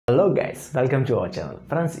Hello guys, welcome to our channel.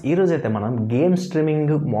 Friends, ఈరోజు అయితే మనం గేమ్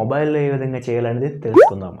స్ట్రీమింగ్ మొబైల్లో ఏ విధంగా చేయాలనేది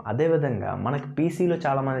తెలుసుకుందాం. అదేవిధంగా మనకి పీసీలో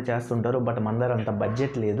చాలామంది చేస్తుంటారు, బట్ మన దగ్గర అంత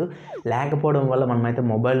బడ్జెట్ లేకపోవడం వల్ల మనమైతే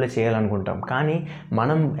మొబైల్లో చేయాలనుకుంటాం. కానీ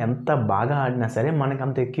మనం ఎంత బాగా ఆడినా సరే మనకు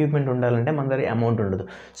అంత ఎక్విప్మెంట్ ఉండాలంటే మన దగ్గర అమౌంట్ ఉండదు.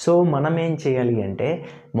 సో మనం ఏం చేయాలి అంటే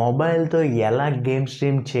మొబైల్తో ఎలా గేమ్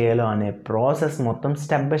స్ట్రీమ్ చేయాలో అనే ప్రాసెస్ మొత్తం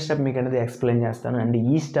స్టెప్ బై స్టెప్ మీకు అనేది ఎక్స్ప్లెయిన్ చేస్తాను. అండ్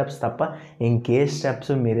ఈ స్టెప్స్ తప్ప ఇంకే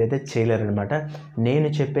స్టెప్స్ మీరైతే చేయలేరనమాట. నేను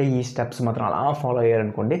చెప్పే ఈ స్టెప్స్ మాత్రం అలా ఫాలో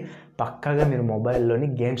అయ్యారనుకోండి, పక్కాగా మీరు మొబైల్లోని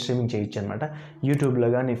గేమ్ స్ట్రీమింగ్ చేయొచ్చు అనమాట. యూట్యూబ్లో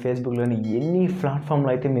కానీ ఫేస్బుక్లో కానీ ఎన్ని ప్లాట్ఫామ్లో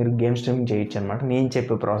అయితే మీరు గేమ్ స్ట్రీమింగ్ చేయొచ్చు అనమాట. నేను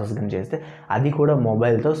చెప్పే ప్రాసెస్ కానీ చేస్తే అది కూడా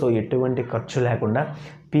మొబైల్తో. సో ఎటువంటి ఖర్చు లేకుండా,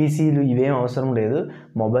 పీసీలు ఇవేం అవసరం లేదు,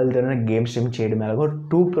 మొబైల్తోనే గేమ్ స్ట్రీమింగ్ చేయడం ఎలాగో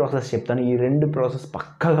 2 ప్రాసెస్ చెప్తాను. ఈ 2 ప్రాసెస్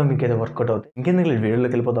పక్కాగా మీకు అయితే వర్కౌట్ అవుతాయి. ఇంకెందుకు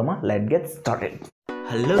వీడియోలోకి వెళ్ళిపోదామా? Let get started.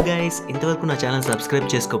 Hello guys, ఇంతవరకు నా ఛానల్ సబ్స్క్రైబ్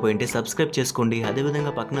చేసుకోకపోయింటే సబ్స్క్రైబ్ చేసుకోండి.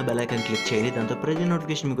 అదేవిధంగా పక్కన బెల్ ఐకాన్ క్లిక్ చేయండి. దాంతో ప్రతి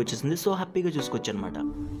నోటిఫికేషన్ మీకు వచ్చేస్తుంది. సో హ్యాపీగా చూసుకోవచ్చు అనమాట.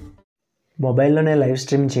 మొబైల్లోనే లైవ్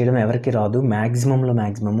స్ట్రీమ్ చేయడం ఎవరికి రాదు,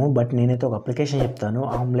 మ్యాక్సిమము. బట్ నేనైతే ఒక అప్లికేషన్ చెప్తాను,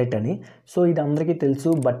 ఆమ్లెట్ అని. సో ఇది అందరికీ తెలుసు,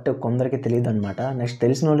 బట్ కొందరికి తెలియదు అనమాట. నెక్స్ట్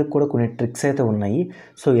తెలిసిన వాళ్ళకి కూడా కొన్ని ట్రిక్స్ అయితే ఉన్నాయి.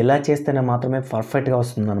 సో ఇలా చేస్తేనే మాత్రమే పర్ఫెక్ట్గా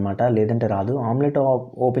వస్తుందన్నమాట, లేదంటే రాదు. ఆమ్లెట్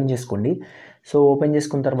ఓపెన్ చేసుకోండి. సో ఓపెన్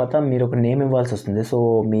చేసుకున్న తర్వాత మీరు ఒక నేమ్ ఇవ్వాల్సి వస్తుంది. సో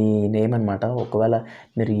మీ నేమ్ అనమాట. ఒకవేళ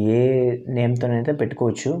మీరు ఏ నేమ్తోనైతే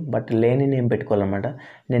పెట్టుకోవచ్చు, బట్ లేని నేమ్ పెట్టుకోవాలన్నమాట.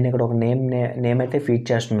 నేను ఇక్కడ ఒక నేమ్ అయితే ఫీడ్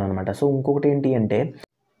చేస్తున్నాను అనమాట. సో ఇంకొకటి ఏంటి అంటే,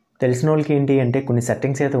 తెలిసిన వాళ్ళకి ఏంటి అంటే కొన్ని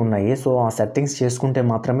సెట్టింగ్స్ అయితే ఉన్నాయి. సో ఆ సెట్టింగ్స్ చేసుకుంటే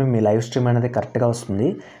మాత్రమే మీ లైవ్ స్ట్రీమ్ అనేది కరెక్ట్గా వస్తుంది,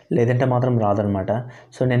 లేదంటే మాత్రం రాదనమాట.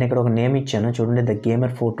 సో నేను ఇక్కడ ఒక నేమ్ ఇచ్చాను చూడండి, ద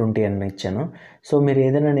గేమర్ 420 అని ఇచ్చాను. సో మీరు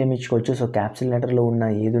ఏదైనా నేమ్ ఇచ్చుకోవచ్చు. సో క్యాప్సూల్ లెటర్లో ఉన్న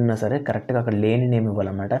ఏది ఉన్నా సరే కరెక్ట్గా అక్కడ లేని నేమ్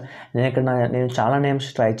ఇవ్వాలన్నమాట. నేను చాలా నేమ్స్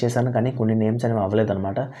ట్రై చేశాను, కానీ కొన్ని నేమ్స్ అనేవి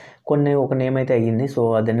అవ్వలేదన్నమాట. ఒక నేమ్ అయితే అయ్యింది. సో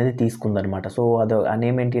అది అనేది తీసుకుందనమాట. సో ఆ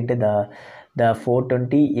నేమ్ ఏంటి అంటే ద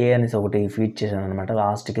 420A అనేసి ఒకటి ఫీడ్ చేశాను అనమాట.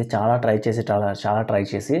 లాస్ట్కి చాలా ట్రై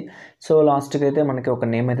చేసి సో లాస్ట్కి అయితే మనకి ఒక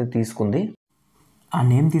నేమ్ అయితే తీసుకుంది. ఆ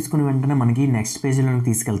నేమ్ తీసుకుని వెంటనే మనకి నెక్స్ట్ పేజీలోకి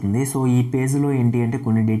తీసుకెళ్తుంది. సో ఈ పేజ్లో ఏంటి అంటే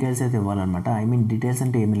కొన్ని డీటెయిల్స్ అయితే ఇవ్వాలన్నమాట. డీటెయిల్స్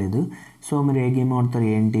అంటే ఏమీ లేదు. సో మీరు ఏ గేమ్ ఆడతారు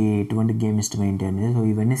ఏంటి, ఎటువంటి గేమ్ ఇష్టం ఏంటి అనేది, సో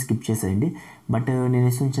ఇవన్నీ స్కిప్ చేసేయండి. బట్ నేను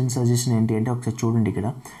ఇస్తున్న సజెషన్ ఏంటి అంటే, ఒకసారి చూడండి ఇక్కడ.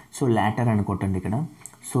 సో లాటర్ అని కొట్టండి ఇక్కడ.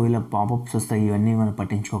 సో ఇలా పాపప్స్ వస్తాయి, ఇవన్నీ మనం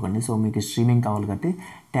పట్టించుకోకండి. సో మీకు స్ట్రీమింగ్ కావాలి కాబట్టి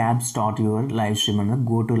tab start your live stream అనేది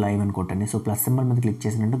గో టు లైవ్ అని కొట్టండి. సో ప్లస్ సింబల్ మీద క్లిక్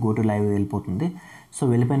చేసినట్టు గో టు లైవ్ వెళ్ళిపోతుంది. సో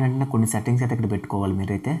వెళ్ళిపోయిన వెంటనే కొన్ని సెట్టింగ్స్ అయితే ఇక్కడ పెట్టుకోవాలి.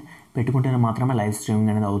 మీరైతే పెట్టుకుంటేనే మాత్రమే లైవ్ స్ట్రీమింగ్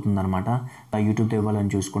అనేది అవుతుందన్నమాట. యూట్యూబ్తో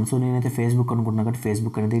ఇవ్వాలని చూసుకోండి. సో నేనైతే ఫేస్బుక్ అనుకుంటున్నా కాబట్టి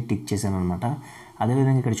ఫేస్బుక్ అనేది టిక్ చేశాను అనమాట.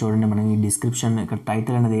 అదేవిధంగా ఇక్కడ చూడండి, మనం ఈ డిస్క్రిప్షన్ ఇక్కడ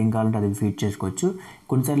టైటిల్ అనేది ఏం కావాలంటే అది ఫీడ్ చేసుకోవచ్చు.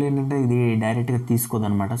 కొన్నిసార్లు ఏంటంటే ఇది డైరెక్ట్గా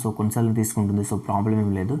తీసుకోదన్నమాట. సో కొన్నిసార్లు తీసుకుంటుంది. సో ప్రాబ్లం ఏం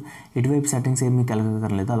లేదు. ఇటువైపు సెట్టింగ్స్ ఏమీ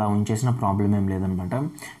కలగకర్లేదు, అలా ఉంచేసిన ప్రాబ్లం ఏం లేదనమాట.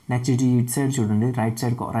 నెక్స్ట్ ఇటు సైడ్ చూడండి,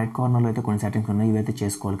 రైట్ కార్నర్లో అయితే కొన్ని సెట్టింగ్స్ ఉన్నాయి. ఇవైతే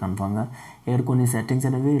చేసుకోవాలి కన్ఫామ్గా. ఇక్కడ కొన్ని సెట్టింగ్స్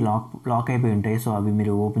అనేవి లాక్ అయిపోయి ఉంటాయి. సో అవి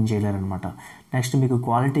మీరు ఓపెన్ చేయలేరనమాట. నెక్స్ట్ మీకు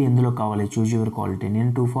క్వాలిటీ ఎందులో కావాలి, చూజ్ యువర్ క్వాలిటీ.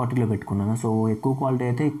 నేను 240లో పెట్టుకున్నాను. సో ఎక్కువ క్వాలిటీ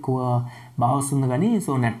అయితే ఎక్కువ బాగా వస్తుంది, కానీ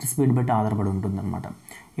సో నెట్ స్పీడ్ బట్టి ఆధారపడి ఉంటుంది అనమాట.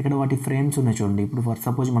 ఇక్కడ వాటి ఫ్రేమ్స్ ఉన్నాయి చూడండి. ఇప్పుడు ఫర్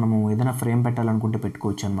సపోజ్ మనము ఏదైనా ఫ్రేమ్ పెట్టాలనుకుంటే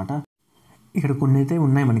పెట్టుకోవచ్చు అనమాట. ఇక్కడ కొన్ని అయితే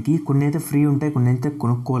ఉన్నాయి మనకి, కొన్ని అయితే ఫ్రీ ఉంటాయి, కొన్ని అయితే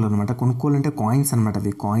కొనుక్కోవాలన్నమాట. కొనుక్కోవాలంటే కాయిన్స్ అనమాట,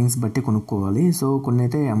 అవి కాయిన్స్ బట్టి కొనుక్కోవాలి. సో కొన్ని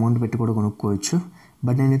అయితే అమౌంట్ పెట్టి కూడా కొనుక్కోవచ్చు.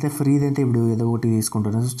 బట్ నేనైతే ఫ్రీది అయితే ఇప్పుడు ఏదో ఒకటి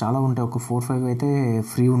తీసుకుంటాను. సో చాలా ఉంటాయి, ఒక 4-5 అయితే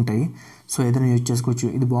ఫ్రీ ఉంటాయి. సో ఏదైనా యూజ్ చేసుకోవచ్చు.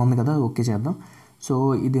 ఇది బాగుంది కదా, ఓకే చేద్దాం. సో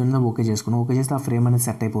ఇది ఏమన్నా ఓకే చేసుకున్నాం. ఓకే చేస్తే ఆ ఫ్రేమ్ అనేది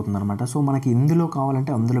సెట్ అయిపోతుంది అనమాట. సో మనకి ఎందులో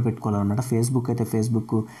కావాలంటే అందులో పెట్టుకోవాలన్నమాట. ఫేస్బుక్ అయితే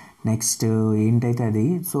ఫేస్బుక్, నెక్స్ట్ ఏంటైతే అది.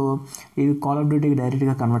 సో ఇది కాల్ ఆఫ్ డ్యూటీకి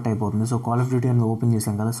డైరెక్ట్గా కన్వర్ట్ అయిపోతుంది. సో కాల్ ఆఫ్ డ్యూటీ అనేది ఓపెన్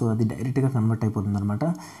చేసాం కదా, సో అది డైరెక్ట్గా కన్వర్ట్ అయిపోతుంది అనమాట.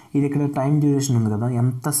 ఇది ఇక్కడ టైం డ్యూరేషన్ ఉంది కదా,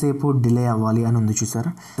 ఎంతసేపు డిలే అవ్వాలి అని ఉంది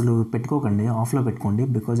చూసారా. అసలు పెట్టుకోకండి, ఆఫ్లో పెట్టుకోండి.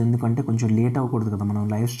 బికాజ్ ఎందుకంటే కొంచెం లేట్ అవ్వకూడదు కదా, మనం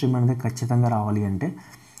లైవ్ స్ట్రీమ్ అనేది ఖచ్చితంగా రావాలి అంటే.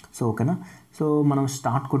 సో ఓకేనా. సో మనం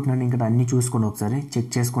స్టార్ట్ కొట్టినండి, ఇక్కడ అన్నీ చూసుకోండి, ఒకసారి చెక్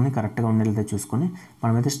చేసుకొని కరెక్ట్గా ఉండేది చూసుకొని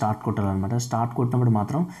మనమైతే స్టార్ట్ కొట్టాలన్నమాట. స్టార్ట్ కొట్టినప్పుడు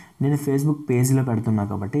మాత్రం నేను ఫేస్బుక్ పేజ్లో పెడుతున్నా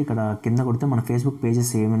కాబట్టి ఇక్కడ కింద కొడితే మన ఫేస్బుక్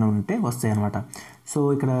పేజెస్ ఏమైనా ఉంటే వస్తాయి అనమాట. సో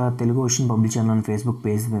ఇక్కడ తెలుగు ఓషన్ పబ్లిక్ ఛానల్ అని ఫేస్బుక్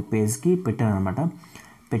పేజ్కి పెట్టాను అనమాట.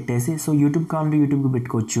 పెట్టేసి సో యూట్యూబ్ కావాలంటే యూట్యూబ్కి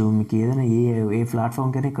పెట్టుకోవచ్చు. మీకు ఏదైనా ఏ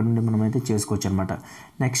ప్లాట్ఫామ్కైనా ఇక్కడ నుండి మనం అయితే చేసుకోవచ్చు అనమాట.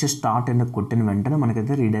 నెక్స్ట్ స్టార్ట్ అని కొట్టిన వెంటనే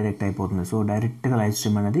మనకైతే రీడైరెక్ట్ అయిపోతుంది. సో డైరెక్ట్గా లైవ్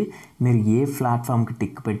స్ట్రీమ్ అనేది మీరు ఏ ప్లాట్ఫామ్కి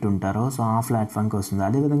టిక్ పెట్టి ఉంటారో సో ఆ ప్లాట్ఫామ్కి వస్తుంది.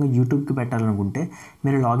 అదేవిధంగా యూట్యూబ్కి పెట్టాలనుకుంటే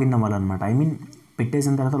మీరు లాగిన్ అవ్వాలన్నమాట.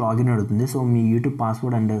 పెట్టేసిన తర్వాత లాగిన్ అడుగుతుంది. So me YouTube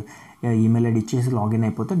password and email ID ఇచ్చేసి లాగిన్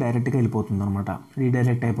అయిపోతే డైరెక్ట్గా వెళ్ళిపోతుంది అనమాట.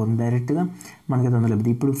 రీడైరెక్ట్ అయిపోతుంది డైరెక్ట్గా మనకి తొందరలేదు.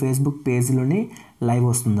 ఇప్పుడు ఫేస్బుక్ పేజ్లోనే లైవ్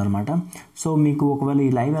వస్తుంది అనమాట. సో మీకు ఒకవేళ ఈ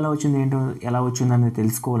లైవ్ ఎలా వచ్చిందని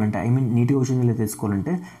తెలుసుకోవాలంటే, నీట్గా వచ్చిందో లేదో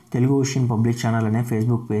తెలుసుకోవాలంటే తెలుగు ఓషన్ పబ్లిక్ ఛానల్ అనే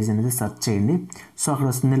ఫేస్బుక్ పేజ్ అనేది సెర్చ్ చేయండి. సో అక్కడ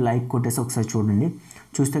వస్తుంది, లైక్ కొట్టేసి ఒకసారి చూడండి.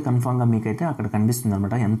 చూస్తే కన్ఫామ్గా మీకైతే అక్కడ కనిపిస్తుంది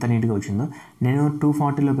అనమాట ఎంత నీట్గా వచ్చిందో. నేను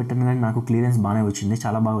 240లో పెట్టాను కానీ నాకు క్లియరెన్స్ బాగానే వచ్చింది,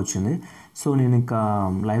 చాలా బాగా వచ్చింది. సో నేను ఇంకా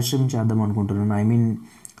లైవ్ స్ట్రీమ్ చేద్దాం అనుకుంటున్నాను, ఐ మీన్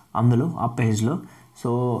అందులో ఆ పేజ్లో. సో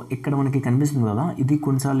ఇక్కడ మనకి కనిపిస్తుంది కదా, ఇది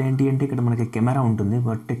కొన్నిసార్లు ఏంటి అంటే ఇక్కడ మనకి కెమెరా ఉంటుంది,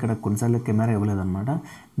 బట్ ఇక్కడ కొన్నిసార్లు కెమెరా ఇవ్వలేదన్నమాట,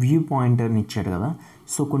 వ్యూ పాయింటర్ని ఇచ్చాడు కదా.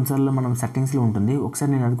 సో కొన్నిసార్లు మనం సెట్టింగ్స్లో ఉంటుంది,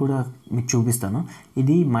 ఒకసారి నేను అది కూడా మీకు చూపిస్తాను.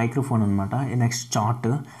 ఇది మైక్రోఫోన్ అనమాట. నెక్స్ట్ చార్ట్,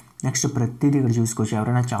 నెక్స్ట్ ప్రతిదీ ఇక్కడ చూసుకోవచ్చు,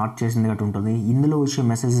 ఎవరైనా చార్ట్ చేసింది గట్టు ఉంటుంది. ఇందులో వచ్చే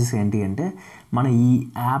మెసేజెస్ ఏంటి అంటే మన ఈ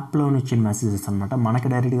యాప్లో వచ్చిన మెసేజెస్ అనమాట, మనకి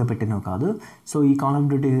డైరెక్ట్గా పెట్టినవి కాదు. సో ఈ కాల్ ఆఫ్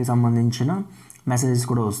డ్యూటీకి సంబంధించిన మెసేజెస్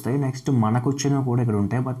కూడా వస్తాయి. నెక్స్ట్ మనకు వచ్చినవి కూడా ఇక్కడ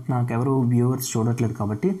ఉంటాయి, బట్ నాకు ఎవరు వ్యూవర్స్ చూడట్లేదు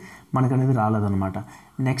కాబట్టి మనకు అనేది రాలేదన్నమాట.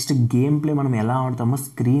 నెక్స్ట్ గేమ్ ప్లే మనం ఎలా ఆడతామో,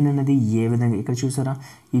 స్క్రీన్ అనేది ఏ విధంగా, ఇక్కడ చూసారా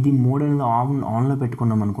ఇది మోడ్ అనేది ఆన్లో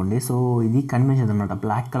పెట్టుకున్నాం అనుకోండి, సో ఇది కనిపించదు అనమాట,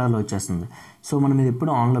 బ్లాక్ కలర్లో వచ్చేస్తుంది. సో మనం ఇది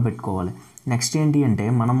ఎప్పుడు ఆన్లో పెట్టుకోవాలి. నెక్స్ట్ ఏంటి అంటే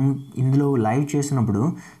మనం ఇందులో లైవ్ చేసినప్పుడు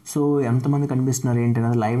సో ఎంతమంది కనిపిస్తున్నారు ఏంటి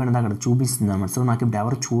అనేది లైవ్ అనేది అక్కడ చూపిస్తుంది అన్నమాట. సో నాకు ఇప్పుడు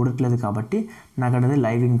ఎవరు చూడట్లేదు కాబట్టి నాకు అనేది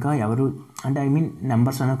లైవ్ ఇంకా ఎవరు అంటే ఐ మీన్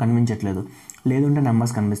నెంబర్స్ అనేవి కనిపించట్లేదు, లేదంటే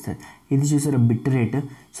నెంబర్స్ కనిపిస్తాయి. ఇది చూసారా బిట్ రేట్,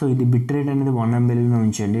 సో ఇది బిట్ రేట్ అనేది 1 MBలో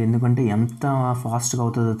ఉంచండి, ఎందుకంటే ఎంత ఫాస్ట్గా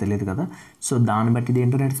అవుతుందో తెలియదు కదా. సో దాన్ని బట్టి ఇది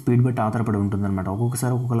ఇంటర్నెట్ స్పీడ్ బట్టి ఆధారపడి ఉంటుంది అనమాట,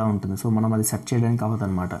 ఒక్కొక్కసారి ఒక్కొక్కలా ఉంటుంది. సో మనం అది సెర్చ్ చేయడానికి అవ్వదు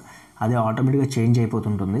అనమాట, అది ఆటోమేటిక్గా చేంజ్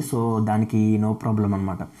అయిపోతుంటుంది. సో దానికి నో ప్రాబ్లం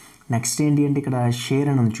అనమాట. నెక్స్ట్ ఏంటి అంటే ఇక్కడ షేర్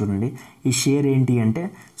అని ఉంది చూడండి, ఈ షేర్ ఏంటి అంటే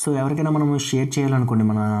సో ఎవరికైనా మనం షేర్ చేయాలనుకోండి,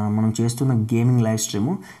 మనం చేస్తున్న గేమింగ్ లైవ్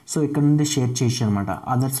స్ట్రీము, సో ఇక్కడ నుండి షేర్ చేయొచ్చు అనమాట.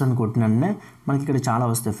 అదర్స్ అని కొట్టిననే మనకి ఇక్కడ చాలా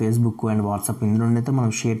వస్తాయి, ఫేస్బుక్ అండ్ వాట్సాప్, ఇందులో అయితే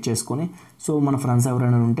మనం షేర్ చేసుకొని సో మన ఫ్రెండ్స్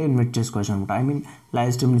ఎవరైనా ఉంటే ఇన్వైట్ చేసుకోవచ్చు అనమాట, ఐ మీన్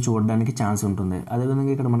లైవ్ స్ట్రీమ్ని చూడడానికి ఛాన్స్ ఉంటుంది.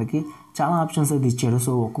 అదేవిధంగా ఇక్కడ మనకి చాలా ఆప్షన్స్ అయితే ఇచ్చాడు,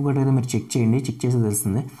 సో ఒక్కొక్కటి అయితే మీరు చెక్ చేయండి, చెక్ చేసి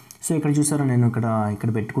తెలుస్తుంది. సో ఇక్కడ చూసారా నేను ఇక్కడ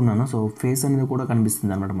పెట్టుకున్నాను, సో ఫేస్ అనేది కూడా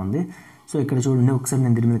కనిపిస్తుంది అనమాట మనది. సో ఇక్కడ చూడండి, ఒకసారి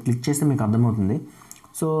నేను దీని మీద క్లిక్ చేస్తే మీకు అర్థమవుతుంది.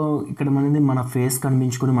 సో ఇక్కడ మన ఫేస్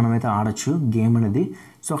కనిపించుకొని మనమైతే ఆడచ్చు గేమ్ అనేది.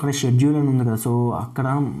 సో అక్కడ షెడ్యూల్ అని ఉంది కదా, సో అక్కడ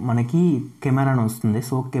మనకి కెమెరా అని వస్తుంది.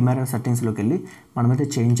 సో కెమెరా సెట్టింగ్స్లోకి వెళ్ళి మనమైతే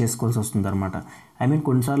చేంజ్ చేసుకోవాల్సి వస్తుంది అనమాట. ఐ మీన్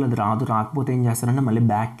కొన్నిసార్లు అది రాకపోతే ఏం చేస్తారంటే మళ్ళీ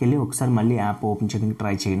బ్యాక్కి వెళ్ళి ఒకసారి మళ్ళీ యాప్ ఓపెన్ చేయడానికి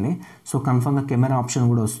ట్రై చేయండి. సో కన్ఫర్మ్గా కెమెరా ఆప్షన్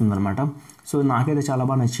కూడా వస్తుంది అనమాట. సో నాకైతే చాలా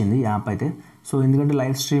బాగా నచ్చింది యాప్ అయితే. సో ఎందుకంటే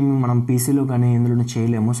లైవ్ స్ట్రీమ్ మనం పీసీలో కానీ ఇందులోనే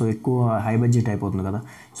చేయలేము, సో ఎక్కువ హై బడ్జెట్ అయిపోతుంది కదా.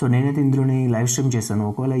 సో నేనైతే ఇందులోనే లైవ్ స్ట్రీమ్ చేశాను.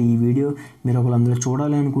 ఒకవేళ ఈ వీడియో మీరు ఒకవేళ అందులో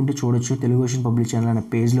చూడాలి అనుకుంటే చూడొచ్చు, తెలుగు ఓషన్ పబ్లిక్ ఛానల్ అనే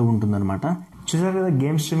పేజ్లో ఉంటుందన్నమాట. చూసారు కదా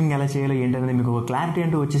గేమ్ స్ట్రీమింగ్ ఎలా చేయాలో ఏంటనేది మీకు ఒక క్లారిటీ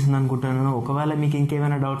అంటూ వచ్చేసింది అనుకుంటున్నాను. ఒకవేళ మీకు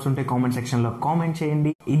ఇంకేమైనా డౌట్స్ ఉంటే కామెంట్ సెక్షన్లో కామెంట్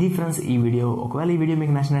చేయండి. ఇది ఫ్రెండ్స్ ఈ వీడియో. ఒకవేళ ఈ వీడియో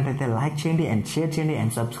మీకు నచ్చినట్టయితే లైక్ చేయండి అండ్ షేర్ చేయండి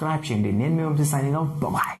అండ్ సబ్స్క్రైబ్ చేయండి. నేను మీ వంశీ సైనింగ్ అవుట్,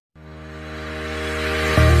 బై.